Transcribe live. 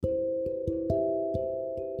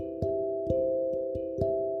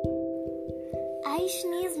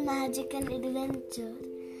Aishani's magical adventure.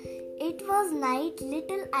 It was night.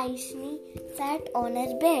 Little Aishani sat on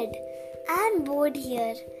her bed and bored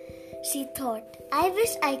here. She thought, I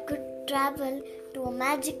wish I could travel to a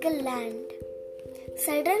magical land.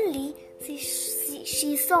 Suddenly,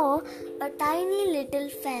 she saw a tiny little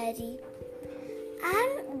fairy.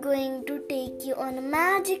 I'm going to take you on a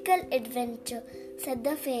magical adventure, said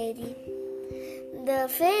the fairy. The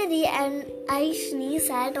fairy and Aishani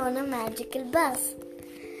sat on a magical bus.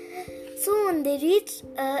 Soon they reached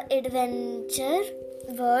an adventure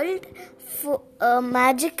world, a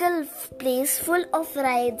magical place full of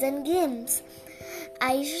rides and games.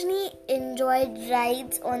 Aishani enjoyed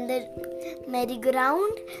rides on the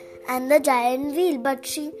merry-go-round and the giant wheel, but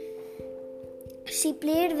she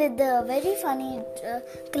played with the very funny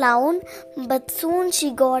clown, but soon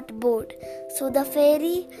she got bored. So the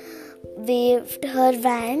fairy waved her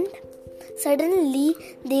wand. Suddenly,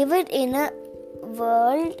 they were in a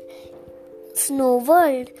snow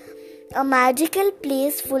world, a magical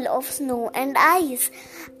place full of snow and ice.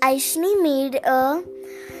 Aishani made a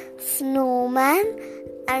snowman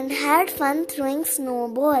and had fun throwing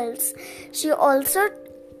snowballs. She also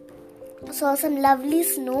saw some lovely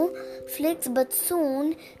snow flakes, but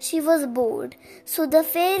soon she was bored. So the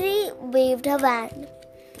fairy waved her wand.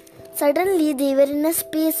 Suddenly they were in a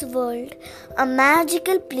space world, a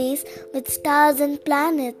magical place with stars and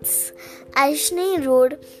planets. Aishani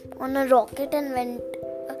rode on a rocket and went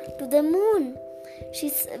to the moon.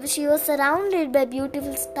 She was surrounded by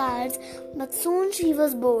beautiful stars, but soon she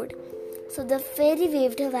was bored. So the fairy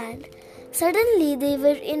waved her wand. Suddenly they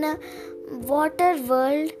were in a water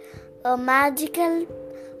world, a magical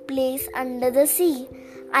place under the sea.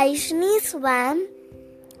 Aishani swam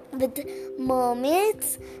with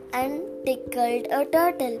mermaids and tickled a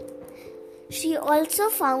turtle. She also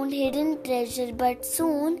found hidden treasure, but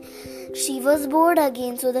soon she was bored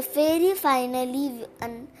again. So the fairy finally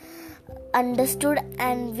understood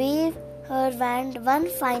and waved her wand one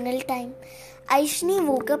final time. Aishani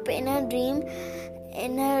woke up in a dream.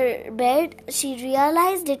 In her bed, she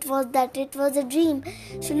realized it was a dream.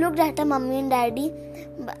 She looked at her mummy and daddy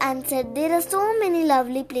and said, there are so many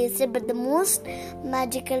lovely places, but the most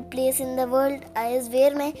magical place in the world is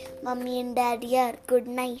where my mummy and daddy are. Good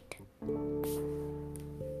night.